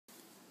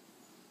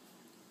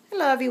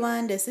Hello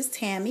everyone, this is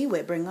Tammy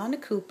with Bring On the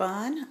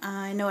Coupon.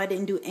 I know I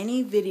didn't do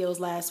any videos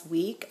last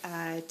week.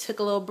 I took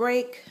a little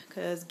break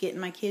because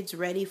getting my kids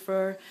ready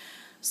for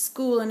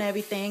school and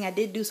everything. I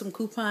did do some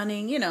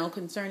couponing,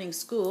 concerning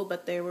school,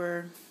 but there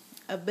were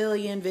a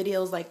billion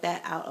videos like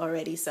that out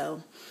already,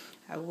 so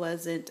I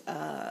wasn't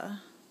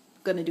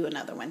going to do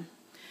another one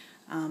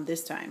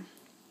this time.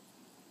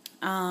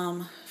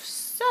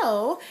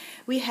 So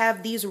we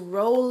have these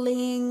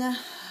rolling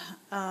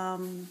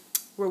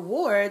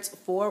rewards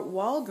for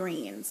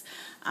Walgreens.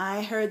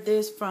 I heard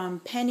this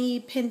from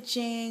Penny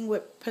Pinching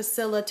with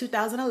Priscilla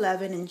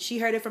 2011, and she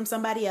heard it from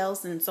somebody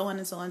else, and so on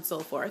and so on and so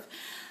forth.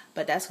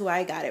 But that's who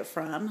I got it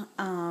from.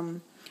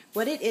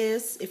 What it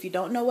is, if you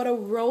don't know what a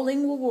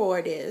rolling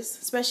reward is,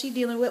 especially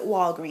dealing with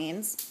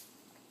Walgreens,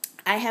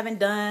 I haven't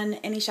done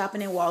any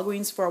shopping in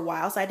Walgreens for a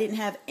while, so I didn't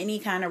have any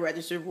kind of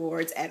registered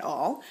rewards at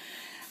all.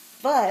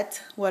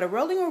 But what a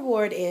rolling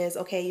reward is,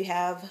 okay, you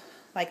have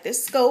like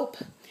this scope.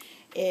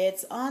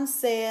 It's on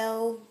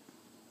sale,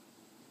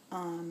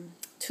 2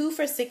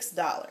 for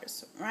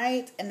 $6,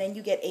 right? And then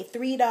you get a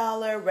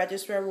 $3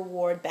 register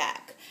reward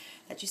back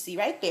that you see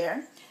right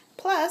there.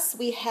 Plus,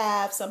 we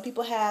have, some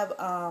people have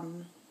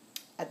 $1,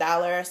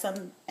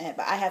 but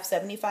I have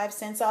 75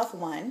 cents off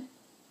one.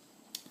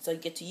 So you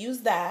get to use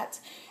that.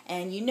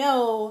 And you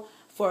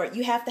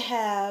have to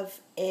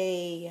have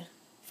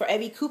for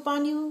every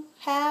coupon you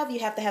have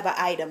to have an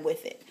item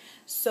with it.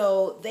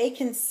 So they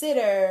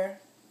consider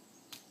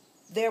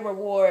their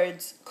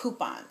rewards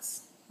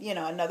coupons,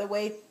 another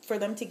way for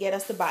them to get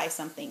us to buy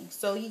something.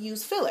 So you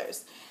use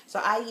fillers.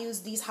 So I use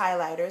these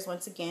highlighters,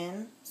 once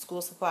again,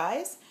 school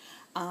supplies.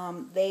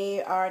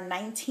 They are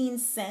 19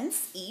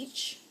 cents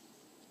each.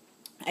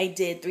 I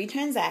did 3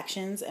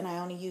 transactions and I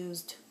only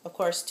used, of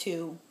course,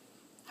 2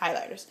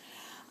 highlighters.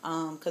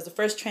 Because the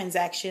first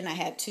transaction I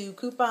had 2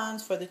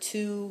 coupons for the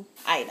 2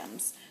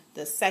 items.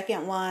 The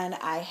second one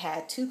I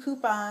had 2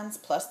 coupons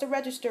plus the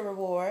register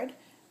reward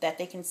that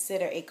they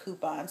consider a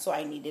coupon, so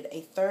I needed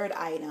a third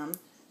item,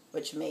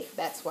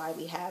 that's why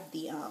we have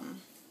the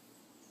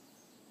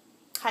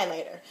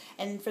highlighter.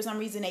 And for some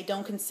reason they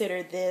don't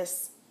consider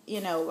this,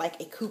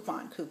 like a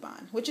coupon,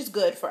 which is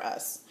good for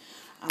us,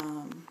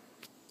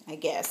 I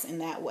guess, in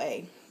that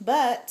way.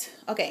 But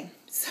okay,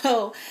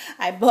 so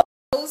I bought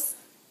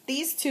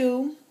these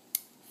 2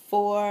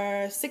 for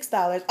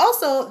 $6.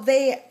 Also,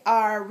 they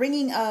are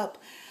ringing up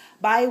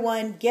buy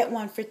one, get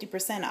one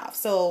 50% off.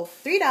 So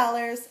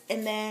 $3,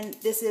 and then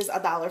this is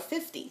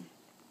 $1.50,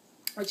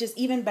 which is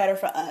even better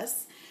for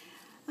us.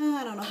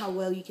 I don't know how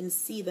well you can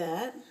see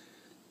that,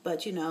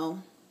 but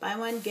buy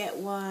one, get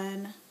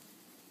one,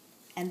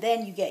 and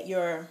then you get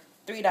your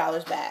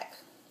 $3 back,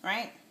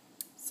 right?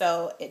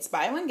 So it's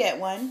buy one, get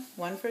one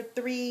for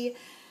 $3,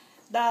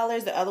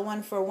 the other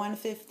one for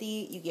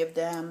 $1.50. You give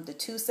them the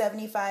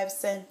 2.75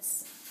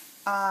 cents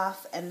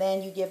off, and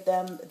then you give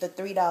them the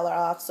 $3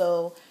 off.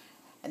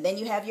 And then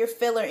you have your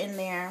filler in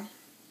there.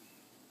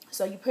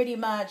 So you pretty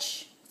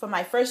much, for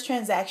my first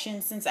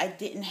transaction, since I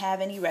didn't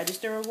have any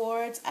register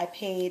rewards, I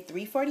paid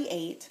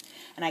 $3.48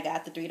 and I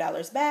got the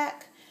 $3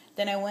 back.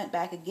 Then I went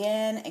back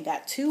again and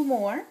got 2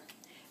 more.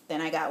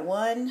 Then I got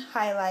 1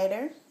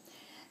 highlighter,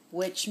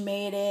 which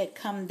made it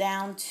come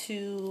down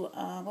to,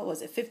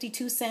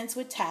 52 cents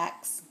with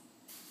tax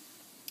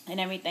and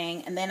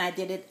everything. And then I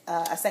did it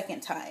a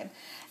second time.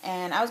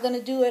 And I was going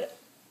to do it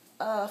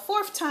a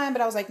 4th time,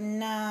 but I was like,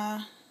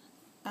 nah.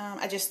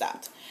 I just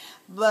stopped.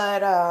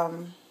 But,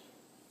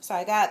 so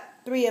I got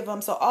 3 of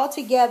them. So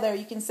altogether,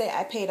 you can say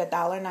I paid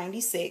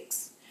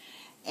 $1.96.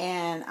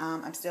 And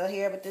I'm still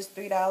here with this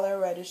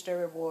 $3 register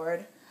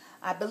reward.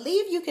 I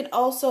believe you can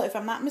also, if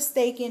I'm not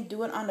mistaken,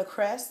 do it on the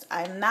crest.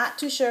 I'm not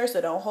too sure,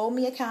 so don't hold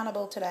me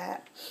accountable to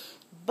that.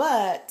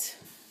 But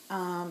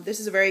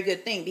this is a very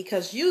good thing,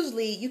 because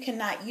usually you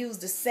cannot use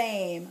the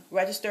same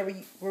register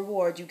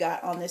reward you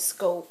got on this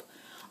scope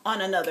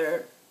on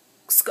another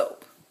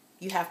scope.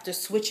 You have to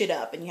switch it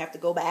up, and you have to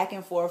go back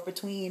and forth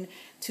between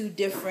 2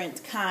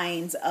 different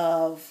kinds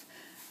of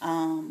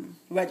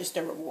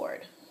register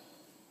reward.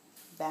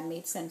 That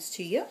made sense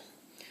to you?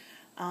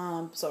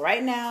 So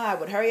right now, I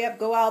would hurry up,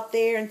 go out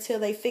there until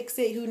they fix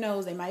it. Who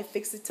knows? They might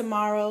fix it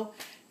tomorrow.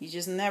 You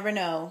just never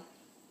know.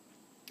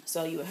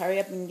 So you would hurry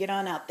up and get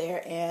on out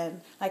there. And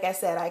like I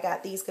said, I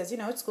got these because,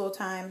 it's school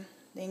time.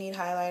 They need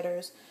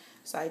highlighters.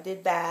 So I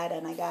did that,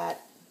 and I got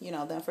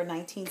them for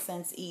 19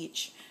 cents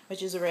each,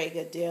 which is a very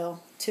good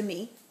deal to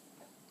me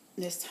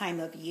this time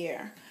of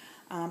year.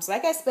 So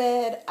like I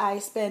spent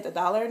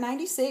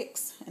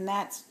 $1.96, and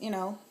that's,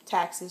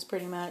 taxes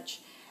pretty much.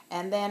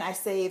 And then I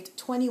saved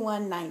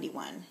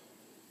 $21.91.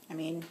 I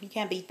mean, you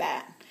can't beat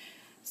that.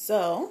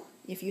 So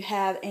if you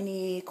have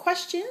any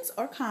questions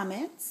or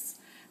comments,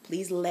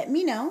 please let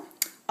me know.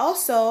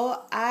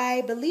 Also,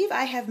 I believe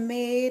I have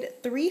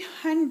made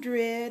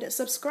 300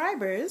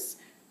 subscribers,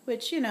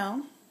 which,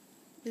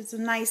 it's a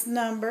nice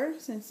number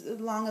since as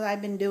long as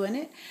I've been doing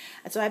it.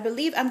 So I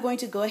believe I'm going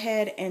to go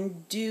ahead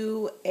and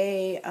do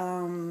a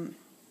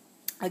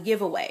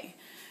giveaway.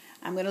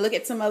 I'm going to look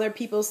at some other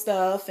people's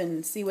stuff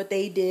and see what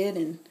they did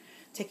and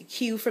take a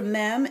cue from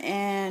them.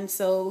 And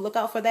so look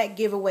out for that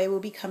giveaway. Will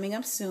be coming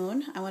up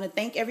soon. I want to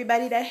thank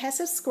everybody that has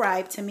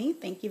subscribed to me.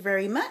 Thank you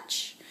very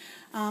much.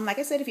 Like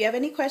I said, if you have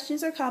any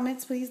questions or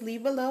comments, please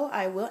leave below.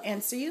 I will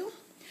answer you.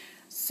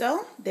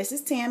 So this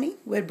is Tammy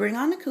with Bring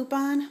On the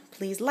Coupon.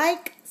 Please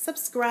like,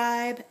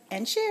 subscribe,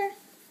 and share.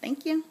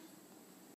 Thank you.